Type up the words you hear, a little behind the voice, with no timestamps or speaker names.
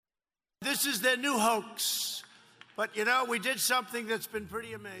This is their new hoax. But, we did something that's been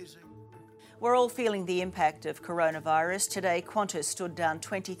pretty amazing. We're all feeling the impact of coronavirus. Today, Qantas stood down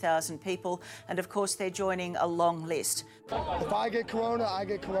 20,000 people, and of course, they're joining a long list. If I get corona, I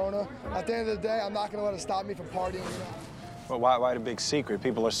get corona. At the end of the day, I'm not going to let it stop me from partying. Well, why the big secret?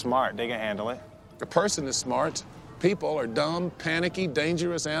 People are smart. They can handle it. A person is smart. People are dumb, panicky,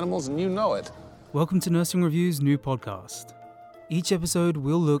 dangerous animals, and you know it. Welcome to Nursing Review's new podcast. Each episode,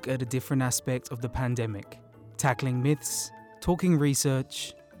 we'll look at a different aspect of the pandemic, tackling myths, talking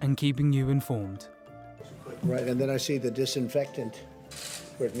research, and keeping you informed. Right, and then I see the disinfectant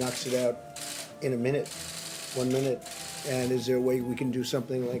where it knocks it out in a minute, 1 minute. And is there a way we can do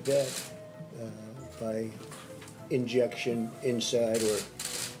something like that by injection inside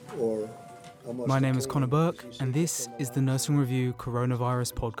or almost... My name is Conor Burke, and this is the Nursing Review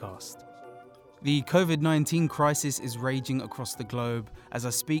Coronavirus Podcast. The COVID-19 crisis is raging across the globe. As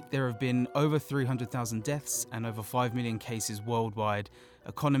I speak, there have been over 300,000 deaths and over 5 million cases worldwide.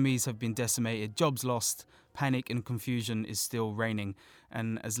 Economies have been decimated, jobs lost, panic and confusion is still reigning.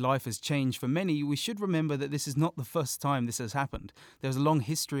 And as life has changed for many, we should remember that this is not the first time this has happened. There's a long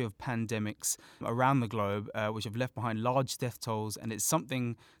history of pandemics around the globe which have left behind large death tolls, and it's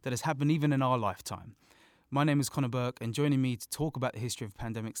something that has happened even in our lifetime. My name is Conor Burke, and joining me to talk about the history of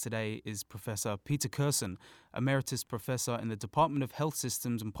pandemics today is Professor Peter Curson, Emeritus Professor in the Department of Health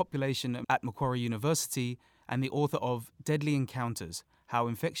Systems and Population at Macquarie University and the author of Deadly Encounters, How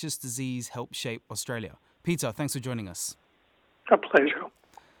Infectious Disease Helped Shape Australia. Peter, thanks for joining us. A pleasure.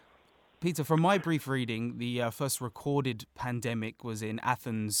 Peter, from my brief reading, the first recorded pandemic was in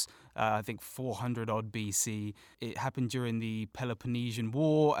Athens, I think 400-odd BC. It happened during the Peloponnesian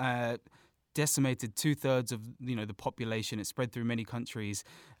War, decimated 2/3 of the population. It spread through many countries.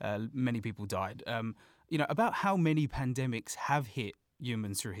 Many people died. About how many pandemics have hit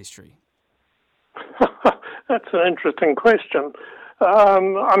humans through history? That's an interesting question.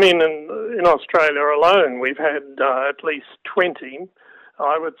 In Australia alone, we've had at least 20.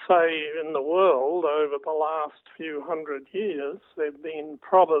 I would say in the world, over the last few hundred years, there have been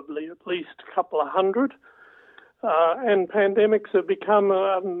probably at least a couple of hundred. And pandemics have become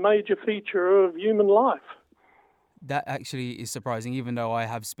a major feature of human life. That actually is surprising, even though I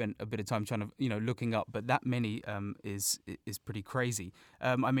have spent a bit of time trying to, looking up. But that many is pretty crazy.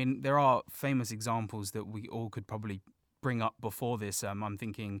 There are famous examples that we all could probably bring up before this. I'm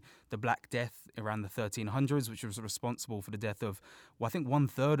thinking the Black Death around the 1300s, which was responsible for the death of, I think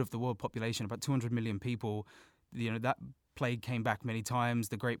 1/3 of the world population, about 200 million people. That plague came back many times.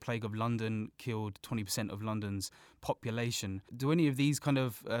 The Great Plague of London killed 20% of London's population. Do any of these kind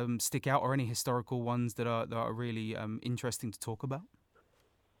of stick out, or any historical ones that are really interesting to talk about?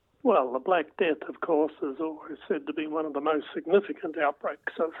 Well, the Black Death, of course, is always said to be one of the most significant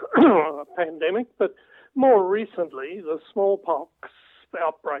outbreaks of a pandemic. But more recently, the smallpox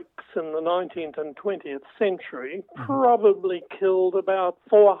outbreaks in the 19th and 20th century probably killed about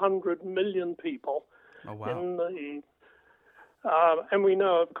 400 million people. Oh, wow. And we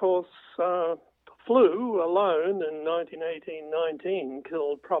know, of course, the flu alone in 1918-19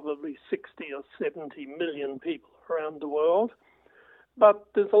 killed probably 60 or 70 million people around the world. But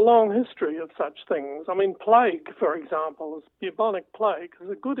there's a long history of such things. Plague, for example, bubonic plague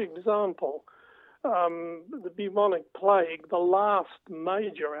is a good example. The bubonic plague, the last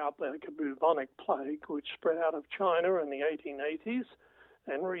major outbreak of bubonic plague, which spread out of China in the 1880s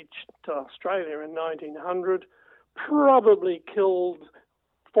and reached Australia in 1900, probably killed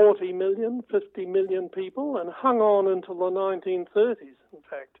 40 million, 50 million people and hung on until the 1930s, in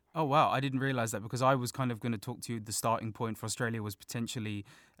fact. Oh, wow. I didn't realise that, because I was kind of going to talk to you. The starting point for Australia was potentially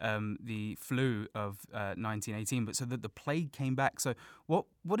the flu of 1918, but so that the plague came back. So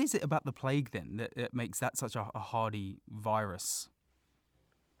what is it about the plague then that makes that such a hardy virus?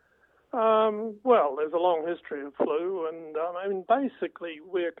 Well, there's a long history of flu, and basically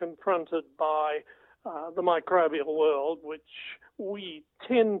we're confronted by the microbial world, which we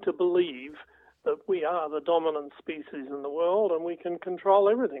tend to believe that we are the dominant species in the world and we can control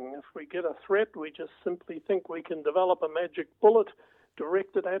everything. If we get a threat, we just simply think we can develop a magic bullet,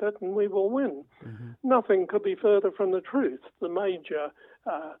 direct it at it, and we will win. Mm-hmm. Nothing could be further from the truth. The major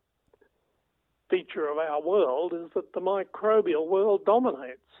feature of our world is that the microbial world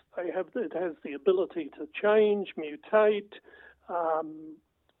dominates. It has the ability to change, mutate,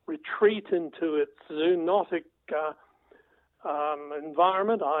 retreat into its zoonotic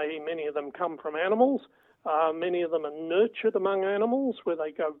environment, i.e. many of them come from animals. Many of them are nurtured among animals where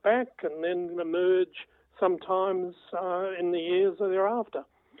they go back and then emerge sometimes in the years thereafter.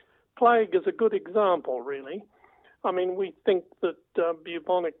 Plague is a good example, really. I mean, we think that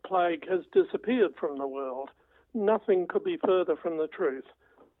bubonic plague has disappeared from the world. Nothing could be further from the truth.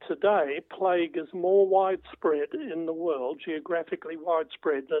 Today, plague is more widespread in the world, geographically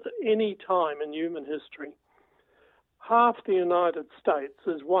widespread, than at any time in human history. Half the United States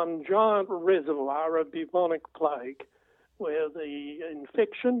is one giant reservoir of bubonic plague, where the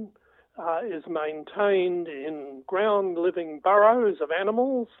infection is maintained in ground-living burrows of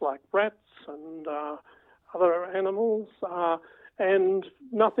animals like rats and other animals, and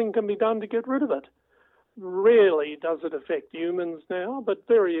nothing can be done to get rid of it. Rarely does it affect humans now, but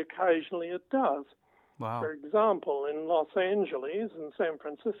very occasionally it does. Wow. For example, in Los Angeles and San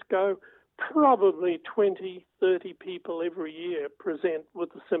Francisco, probably 20, 30 people every year present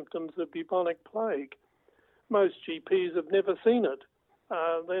with the symptoms of bubonic plague. Most GPs have never seen it.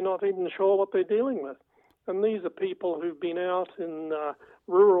 They're not even sure what they're dealing with. And these are people who've been out in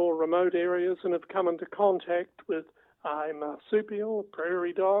rural, remote areas and have come into contact with a marsupial,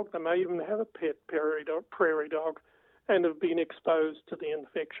 prairie dog. They may even have a pet prairie dog, and have been exposed to the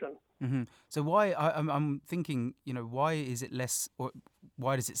infection. Mm-hmm. So why, I'm thinking, why is it less, or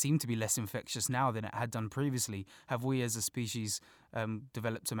why does it seem to be less infectious now than it had done previously? Have we as a species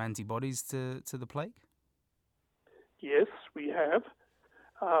developed some antibodies to the plague? Yes, we have.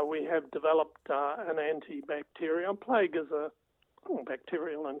 We have developed an antibacterial. Plague is a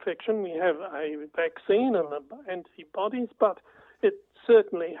bacterial infection. We have a vaccine and antibodies, but it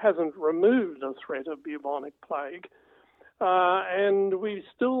certainly hasn't removed the threat of bubonic plague. And we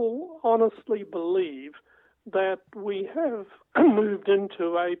still honestly believe that we have moved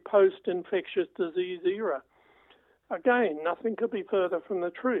into a post-infectious disease era. Again, nothing could be further from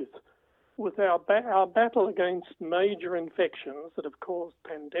the truth. With our battle against major infections that have caused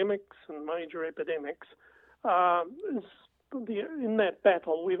pandemics and major epidemics, in that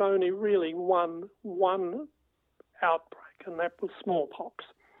battle, we've only really won one outbreak, and that was smallpox,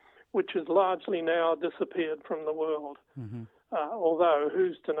 which has largely now disappeared from the world. Mm-hmm. Although,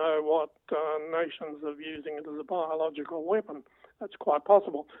 who's to know what nations are using it as a biological weapon? That's quite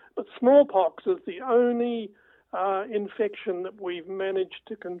possible. But smallpox is the only infection that we've managed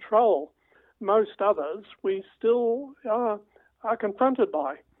to control. Most others we still are confronted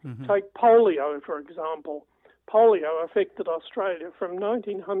by. Mm-hmm. Take polio, for example. Polio affected Australia from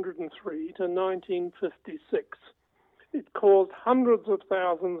 1903 to 1956. It caused hundreds of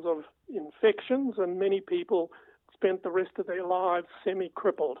thousands of infections, and many people spent the rest of their lives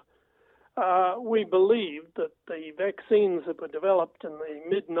semi-crippled. We believed that the vaccines that were developed in the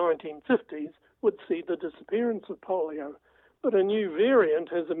mid-1950s would see the disappearance of polio, but a new variant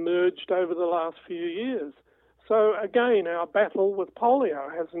has emerged over the last few years. So again, our battle with polio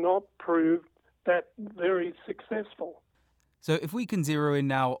has not proved that very successful. So if we can zero in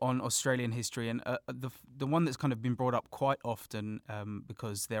now on Australian history, and the one that's kind of been brought up quite often,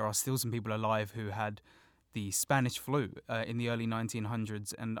 because there are still some people alive who had the Spanish flu in the early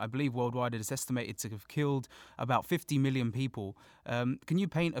 1900s, and I believe worldwide it is estimated to have killed about 50 million people. Can you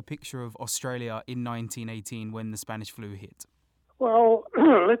paint a picture of Australia in 1918 when the Spanish flu hit? Well,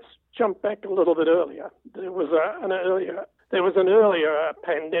 let's jump back a little bit earlier. There was an earlier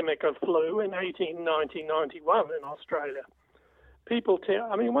pandemic of flu in 1890-91 in Australia.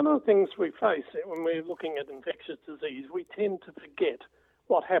 One of the things we face when we're looking at infectious disease, we tend to forget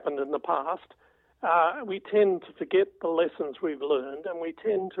what happened in the past. We tend to forget the lessons we've learned, and we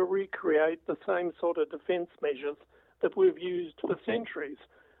tend to recreate the same sort of defence measures that we've used for centuries.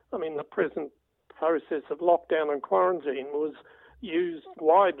 I mean, the present process of lockdown and quarantine was used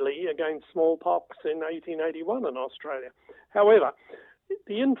widely against smallpox in 1881 in Australia. However,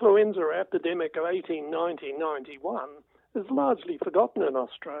 the influenza epidemic of 1890-91 is largely forgotten in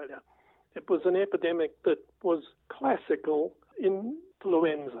Australia. It was an epidemic that was classical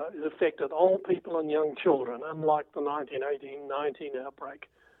influenza. It affected old people and young children, unlike the 1918-19 outbreak.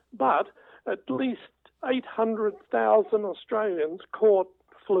 But at least 800,000 Australians caught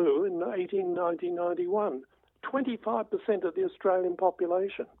flu in 1890-91, 25% of the Australian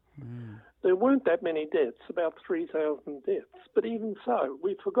population. Mm. There weren't that many deaths, about 3,000 deaths, but even so,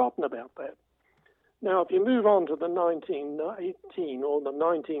 we've forgotten about that. Now, if you move on to the 1918 or the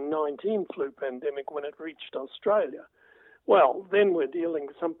 1919 flu pandemic when it reached Australia, well, then we're dealing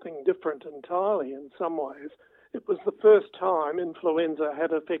with something different entirely in some ways. It was the first time influenza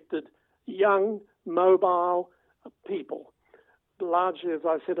had affected young, mobile people. Largely, as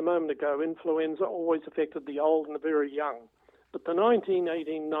I said a moment ago, influenza always affected the old and the very young. But the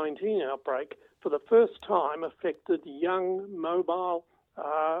 1918-19 outbreak, for the first time, affected young, mobile,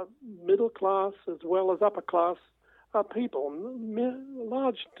 middle class as well as upper class people,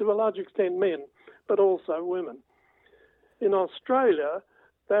 to a large extent men, but also women. In Australia,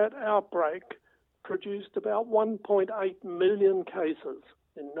 that outbreak produced about 1.8 million cases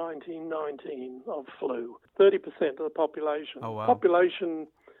in 1919 of flu, 30% of the population. Oh, wow. Population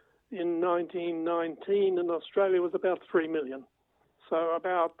in 1919 in Australia was about 3 million. So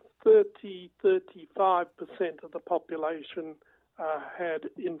about 35% of the population had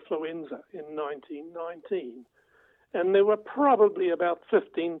influenza in 1919. And there were probably about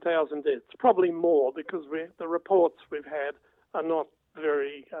 15,000 deaths, probably more, because the reports we've had are not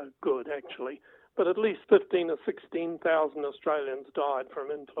very good, actually. But at least 15 or 16,000 Australians died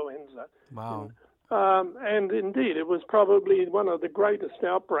from influenza. Wow. And indeed, it was probably one of the greatest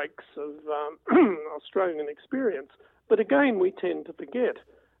outbreaks of Australian experience. But again, we tend to forget.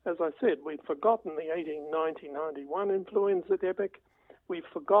 As I said, we've forgotten the 1890-91 influenza epic. We've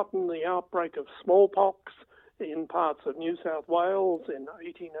forgotten the outbreak of smallpox in parts of New South Wales in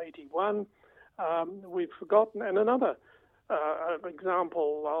 1881. We've forgotten, and another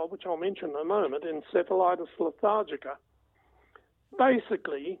example, which I'll mention in a moment, encephalitis lethargica.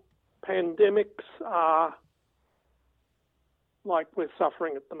 Basically, pandemics are like we're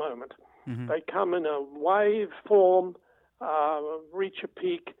suffering at the moment. Mm-hmm. They come in a wave form, reach a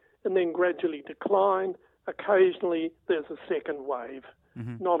peak, and then gradually decline. Occasionally, there's a second wave.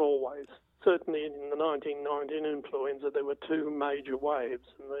 Mm-hmm. Not always. Certainly in the 1919 influenza, there were two major waves,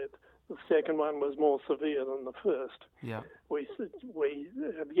 and the second one was more severe than the first. Yeah. We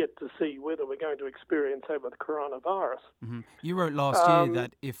have yet to see whether we're going to experience that with coronavirus. Mm-hmm. You wrote last year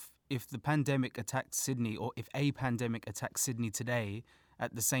that if the pandemic attacked Sydney, or if a pandemic attacked Sydney today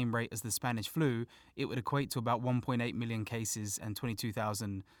at the same rate as the Spanish flu, it would equate to about 1.8 million cases and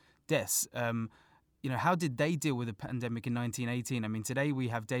 22,000 deaths. How did they deal with the pandemic in 1918? I mean, today we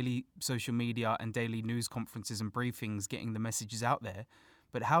have daily social media and daily news conferences and briefings getting the messages out there.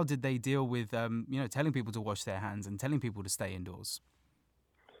 But how did they deal with, telling people to wash their hands and telling people to stay indoors?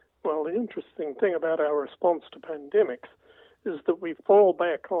 Well, the interesting thing about our response to pandemics is that we fall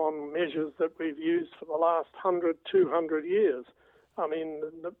back on measures that we've used for the last 100, 200 years. I mean,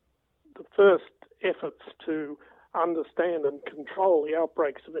 the first efforts to understand and control the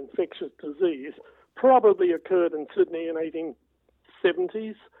outbreaks of infectious disease probably occurred in Sydney in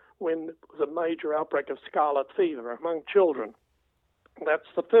 1870s when there was a major outbreak of scarlet fever among children. That's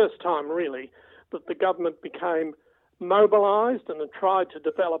the first time, really, that the government became mobilised and tried to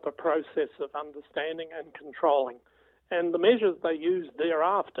develop a process of understanding and controlling. And the measures they used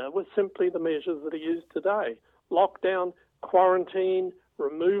thereafter were simply the measures that are used today. Lockdown, quarantine,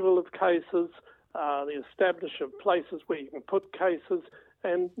 removal of cases, the establishment of places where you can put cases,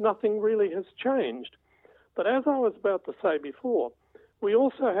 and nothing really has changed. But as I was about to say before, we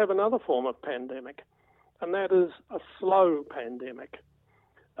also have another form of pandemic, and that is a slow pandemic.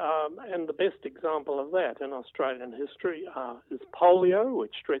 And the best example of that in Australian history is polio,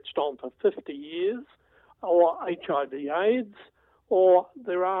 which stretched on for 50 years, or HIV/AIDS, or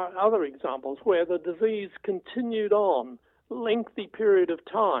there are other examples where the disease continued on, lengthy period of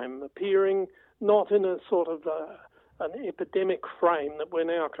time, appearing not in a sort of an epidemic frame that we're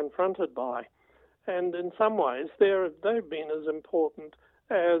now confronted by. And in some ways, they've been as important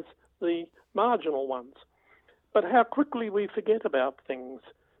as the marginal ones. But how quickly we forget about things.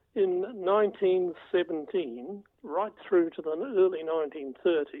 In 1917, right through to the early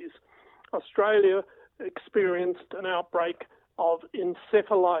 1930s, Australia experienced an outbreak of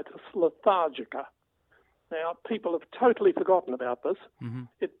encephalitis lethargica. Now, people have totally forgotten about this. Mm-hmm.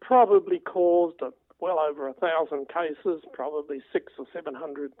 It probably caused well over 1,000 cases, probably 600 or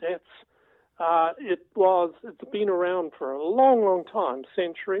 700 deaths. It's been around for a long, long time,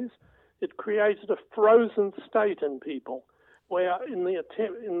 centuries. It created a frozen state in people, where in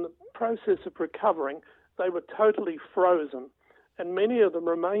the process of recovering, they were totally frozen. And many of them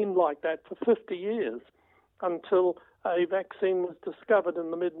remained like that for 50 years until a vaccine was discovered in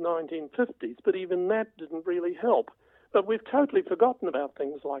the mid-1950s. But even that didn't really help. But we've totally forgotten about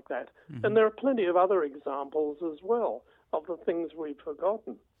things like that. Mm-hmm. And there are plenty of other examples as well of the things we've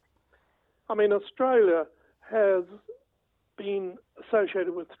forgotten. I mean, Australia has been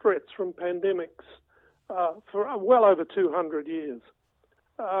associated with threats from pandemics for well over 200 years.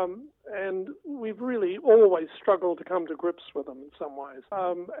 And we've really always struggled to come to grips with them in some ways.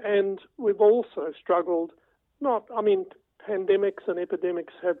 And we've also struggled pandemics and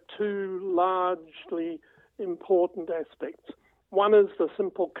epidemics have two largely important aspects. One is the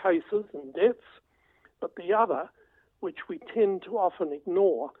simple cases and deaths, but the other, which we tend to often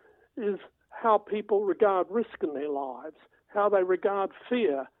ignore, is how people regard risk in their lives, how they regard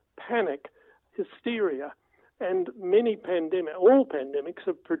fear, panic, hysteria. And all pandemics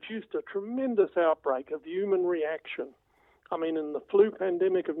have produced a tremendous outbreak of human reaction. I mean, in the flu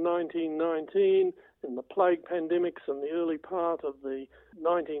pandemic of 1919, in the plague pandemics in the early part of the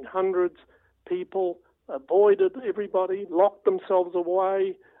 1900s, people avoided everybody, locked themselves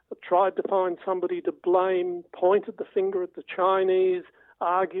away, tried to find somebody to blame, pointed the finger at the Chinese,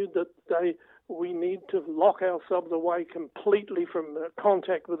 argued that we need to lock ourselves away completely from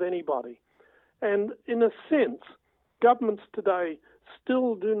contact with anybody. And in a sense, governments today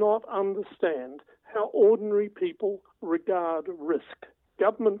still do not understand how ordinary people regard risk.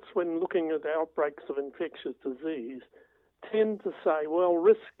 Governments, when looking at outbreaks of infectious disease, tend to say, well,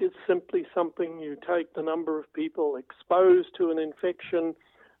 risk is simply something you take the number of people exposed to an infection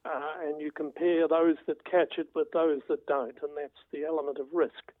and you compare those that catch it with those that don't, and that's the element of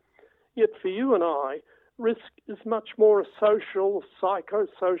risk. Yet for you and I, risk is much more a social,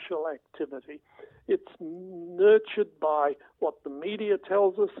 psychosocial activity. It's nurtured by what the media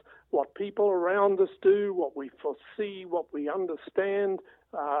tells us, what people around us do, what we foresee, what we understand,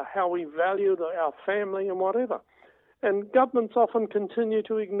 how we value our family and whatever. And governments often continue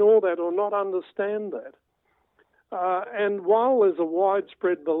to ignore that or not understand that. And while there's a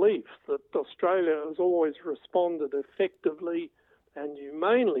widespread belief that Australia has always responded effectively and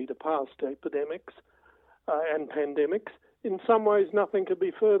humanely to past epidemics and pandemics, in some ways nothing could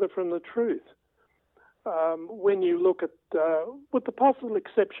be further from the truth. When you look at, with the possible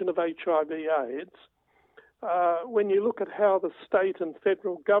exception of HIV/AIDS, when you look at how the state and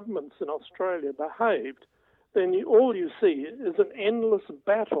federal governments in Australia behaved, then all you see is an endless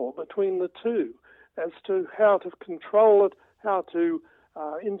battle between the two as to how to control it, how to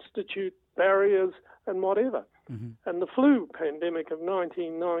institute barriers and whatever. Mm-hmm. And the flu pandemic of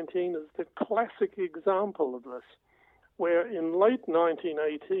 1919 is the classic example of this, where in late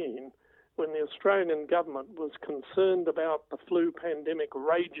 1918, when the Australian government was concerned about the flu pandemic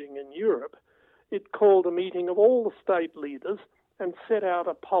raging in Europe, it called a meeting of all the state leaders and set out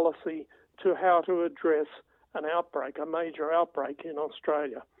a policy to how to address an outbreak, a major outbreak in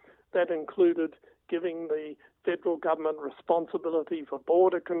Australia. That included giving the federal government responsibility for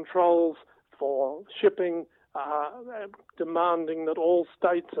border controls, for shipping, demanding that all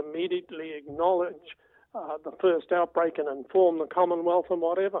states immediately acknowledge the first outbreak and inform the Commonwealth and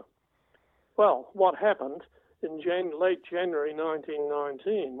whatever. Well, what happened in late January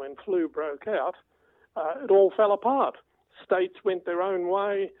 1919, when flu broke out, it all fell apart. States went their own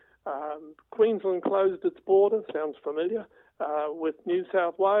way. Queensland closed its border, sounds familiar, with New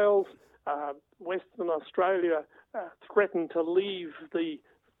South Wales. Western Australia threatened to leave the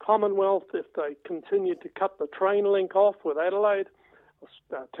Commonwealth if they continued to cut the train link off with Adelaide.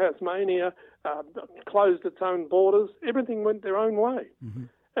 Tasmania closed its own borders. Everything went their own way. Mm-hmm.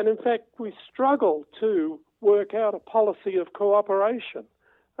 And in fact, we struggle to work out a policy of cooperation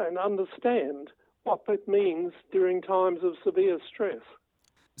and understand what that means during times of severe stress.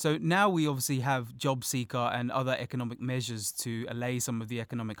 So now we obviously have job seeker and other economic measures to allay some of the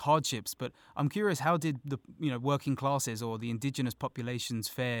economic hardships. But I'm curious, how did the working classes or the indigenous populations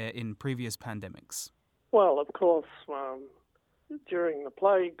fare in previous pandemics? Well, of course, during the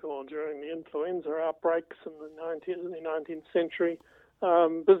plague or during the influenza outbreaks in the 19th century,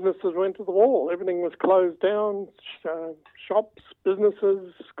 businesses went to the wall. Everything was closed down, shops,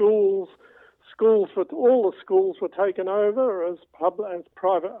 businesses, schools. All the schools were taken over as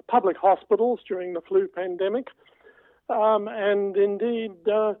public hospitals during the flu pandemic. And indeed,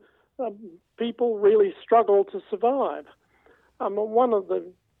 people really struggled to survive. One of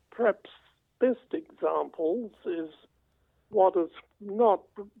the perhaps best examples is what is not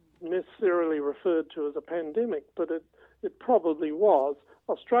necessarily referred to as a pandemic, but it probably was.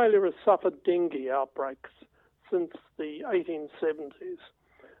 Australia has suffered dengue outbreaks since the 1870s.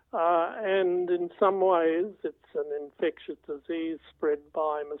 And in some ways, it's an infectious disease spread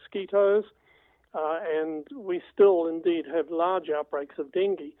by mosquitoes, and we still indeed have large outbreaks of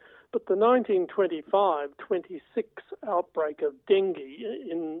dengue. But the 1925-26 outbreak of dengue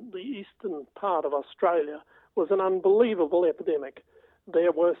in the eastern part of Australia was an unbelievable epidemic.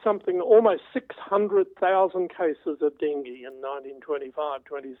 There were almost 600,000 cases of dengue in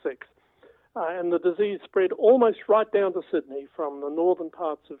 1925-26. And the disease spread almost right down to Sydney from the northern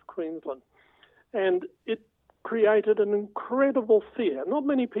parts of Queensland. And it created an incredible fear. Not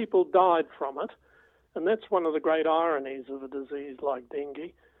many people died from it, and that's one of the great ironies of a disease like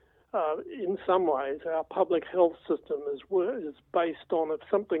dengue. In some ways, our public health system is based on if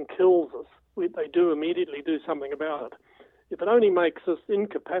something kills us, they do immediately do something about it. If it only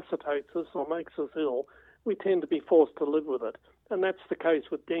incapacitates us or makes us ill, we tend to be forced to live with it. And that's the case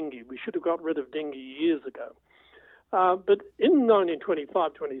with dengue. We should have got rid of dengue years ago. But in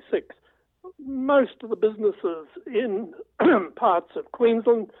 1925-26, most of the businesses in parts of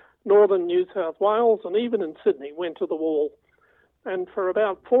Queensland, northern New South Wales, and even in Sydney went to the wall. And for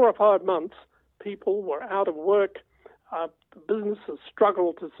about 4 or 5 months, people were out of work. The businesses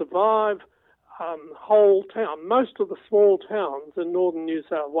struggled to survive. Whole town, most of the small towns in northern New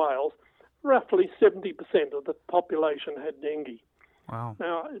South Wales, roughly 70% of the population had dengue. Wow.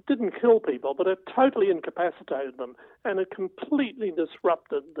 Now, it didn't kill people, but it totally incapacitated them, and it completely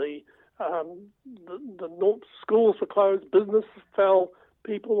disrupted the schools were closed, business fell,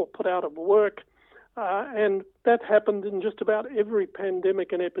 people were put out of work, and that happened in just about every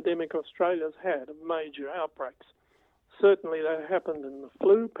pandemic and epidemic Australia's had of major outbreaks. Certainly that happened in the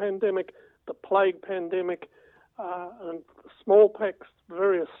flu pandemic, the plague pandemic, and smallpox,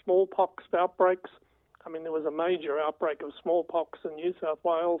 various smallpox outbreaks. I mean, there was a major outbreak of smallpox in New South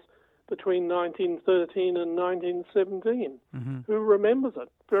Wales between 1913 and 1917. Mm-hmm. Who remembers it?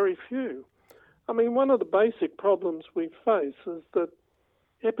 Very few. I mean, one of the basic problems we face is that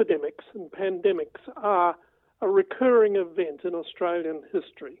epidemics and pandemics are a recurring event in Australian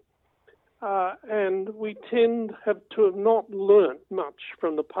history. And we tend to have not learnt much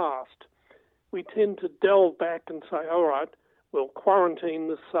from the past. We tend to delve back and say, all right, we'll quarantine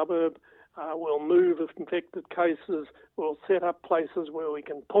this suburb, we'll move infected cases, we'll set up places where we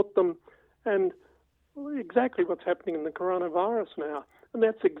can put them, and exactly what's happening in the coronavirus now. And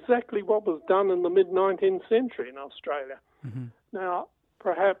that's exactly what was done in the mid-19th century in Australia. Mm-hmm. Now,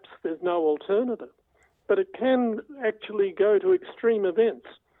 perhaps there's no alternative, but it can actually go to extreme events.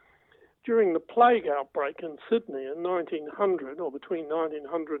 During the plague outbreak in Sydney in 1900, or between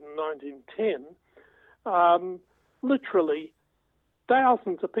 1900 and 1910, literally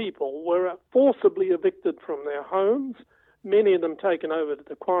thousands of people were forcibly evicted from their homes, many of them taken over to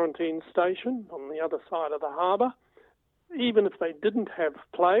the quarantine station on the other side of the harbour. Even if they didn't have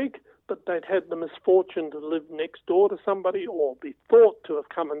plague, but they'd had the misfortune to live next door to somebody or be thought to have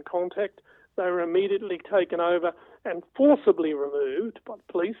come in contact, they were immediately taken over and forcibly removed by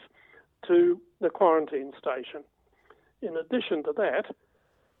the police to the quarantine station. In addition to that,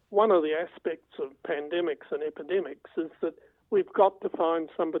 one of the aspects of pandemics and epidemics is that we've got to find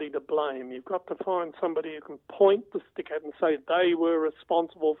somebody to blame. You've got to find somebody who can point the stick at and say they were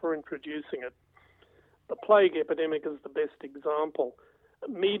responsible for introducing it. The plague epidemic is the best example.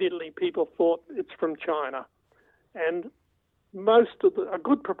 Immediately people thought it's from China. And a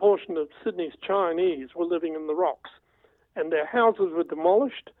good proportion of Sydney's Chinese were living in the rocks, and their houses were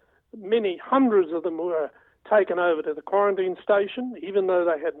demolished. Many hundreds of them were taken over to the quarantine station, even though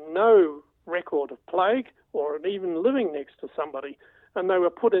they had no record of plague or even living next to somebody, and they were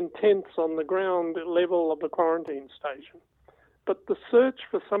put in tents on the ground level of the quarantine station. But the search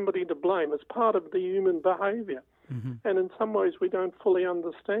for somebody to blame is part of the human behaviour, mm-hmm. and in some ways we don't fully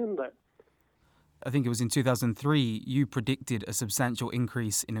understand that. I think it was in 2003, you predicted a substantial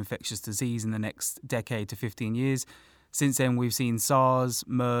increase in infectious disease in the next decade to 15 years. Since then, we've seen SARS,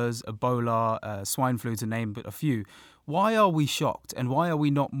 MERS, Ebola, swine flu, to name but a few. Why are we shocked, and why are we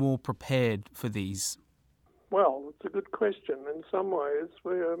not more prepared for these? Well, it's a good question. In some ways,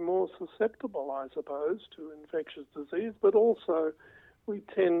 we're more susceptible, I suppose, to infectious disease, but also we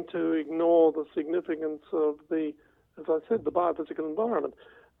tend to ignore the significance of the, as I said, the biophysical environment.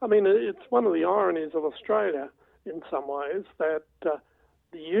 I mean, it's one of the ironies of Australia, in some ways, that the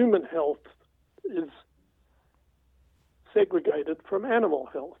human health is segregated from animal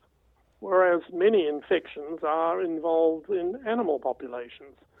health, whereas many infections are involved in animal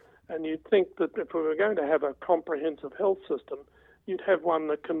populations. And you'd think that if we were going to have a comprehensive health system, you'd have one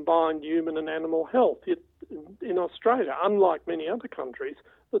that combined human and animal health. In Australia, unlike many other countries,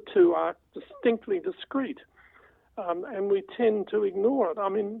 the two are distinctly discrete, and we tend to ignore it. I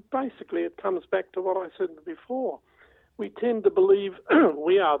mean, basically it comes back to what I said before. We tend to believe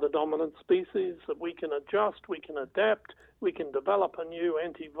we are the dominant species, that we can adjust, we can adapt, we can develop a new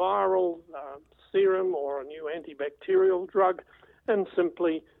antiviral serum or a new antibacterial drug and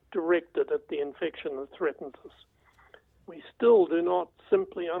simply direct it at the infection that threatens us. We still do not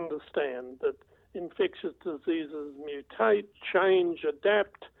simply understand that infectious diseases mutate, change,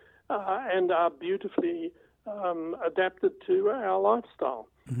 adapt, and are beautifully adapted to our lifestyle.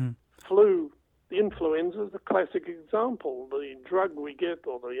 Mm-hmm. Flu, the influenza is a classic example. The drug we get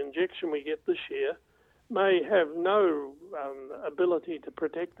or the injection we get this year may have no ability to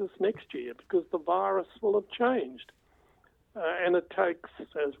protect us next year because the virus will have changed. And it takes,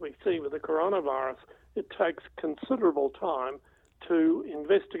 as we see with the coronavirus, it takes considerable time to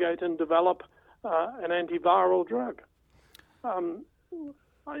investigate and develop an antiviral drug.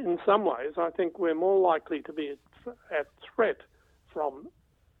 In some ways, I think we're more likely to be at threat from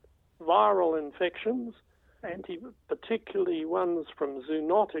viral infections, particularly ones from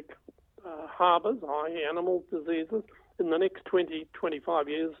zoonotic harbours, i.e. animal diseases, in the next 20, 25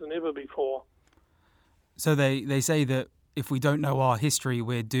 years than ever before. So they say that if we don't know our history,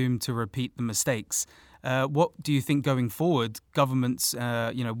 we're doomed to repeat the mistakes. What do you think going forward governments,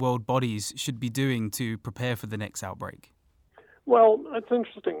 world bodies should be doing to prepare for the next outbreak? Well, it's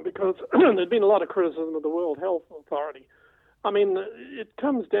interesting because there's been a lot of criticism of the World Health Authority. I mean, it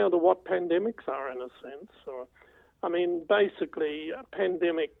comes down to what pandemics are, in a sense. Basically, a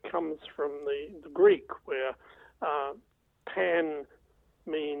pandemic comes from the Greek, where pan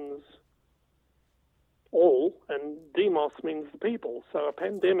means all, and demos means the people. So a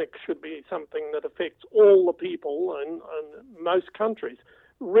pandemic should be something that affects all the people in most countries.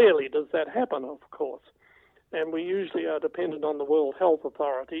 Rarely does that happen, of course. And we usually are dependent on the World Health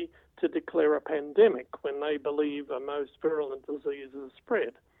Authority to declare a pandemic when they believe a most virulent disease is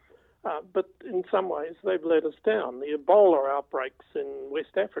spread. But in some ways, they've let us down. The Ebola outbreaks in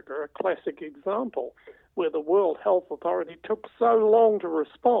West Africa are a classic example, where the World Health Authority took so long to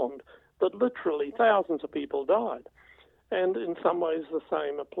respond that literally thousands of people died. And in some ways, the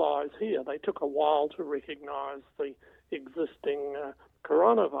same applies here. They took a while to recognize the existing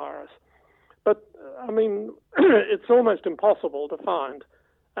coronavirus. But, it's almost impossible to find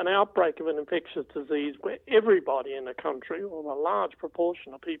an outbreak of an infectious disease where everybody in a country, or a large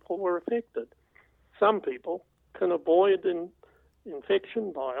proportion of people, were affected. Some people can avoid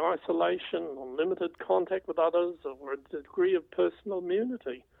infection by isolation or limited contact with others, or a degree of personal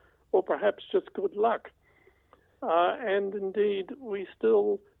immunity, or perhaps just good luck. And indeed, we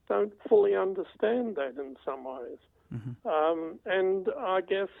still don't fully understand that in some ways. Mm-hmm. And I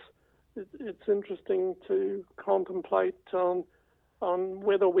guess it's interesting to contemplate on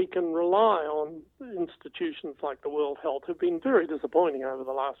whether we can rely on institutions like the World Health, who've been very disappointing over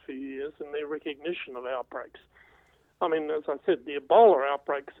the last few years in their recognition of outbreaks. As I said, the Ebola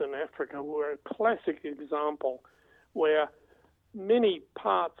outbreaks in Africa were a classic example where many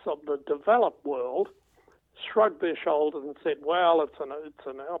parts of the developed world shrugged their shoulders and said, well, it's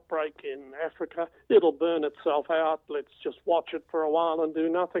an outbreak in Africa. It'll burn itself out. Let's just watch it for a while and do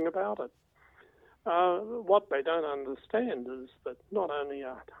nothing about it. What they don't understand is that not only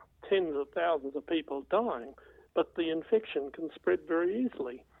are tens of thousands of people dying, but the infection can spread very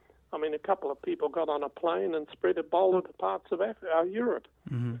easily. A couple of people got on a plane and spread Ebola to parts of Europe.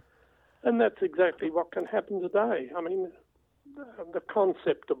 Mm-hmm. And that's exactly what can happen today. The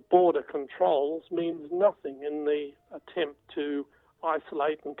concept of border controls means nothing in the attempt to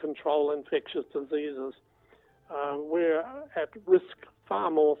isolate and control infectious diseases. We're at risk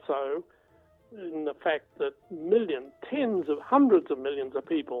far more so in the fact that tens of hundreds of millions of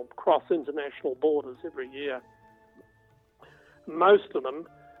people cross international borders every year. Most of them,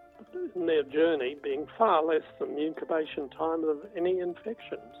 in their journey, being far less than the incubation time of any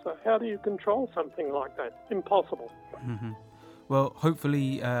infection. So how do you control something like that? Impossible. Mm-hmm. Well,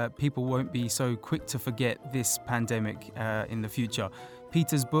 hopefully people won't be so quick to forget this pandemic in the future.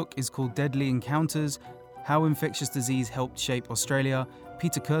 Peter's book is called Deadly Encounters: How Infectious Disease Helped Shape Australia.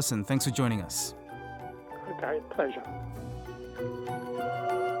 Peter Curson, thanks for joining us. Okay, pleasure.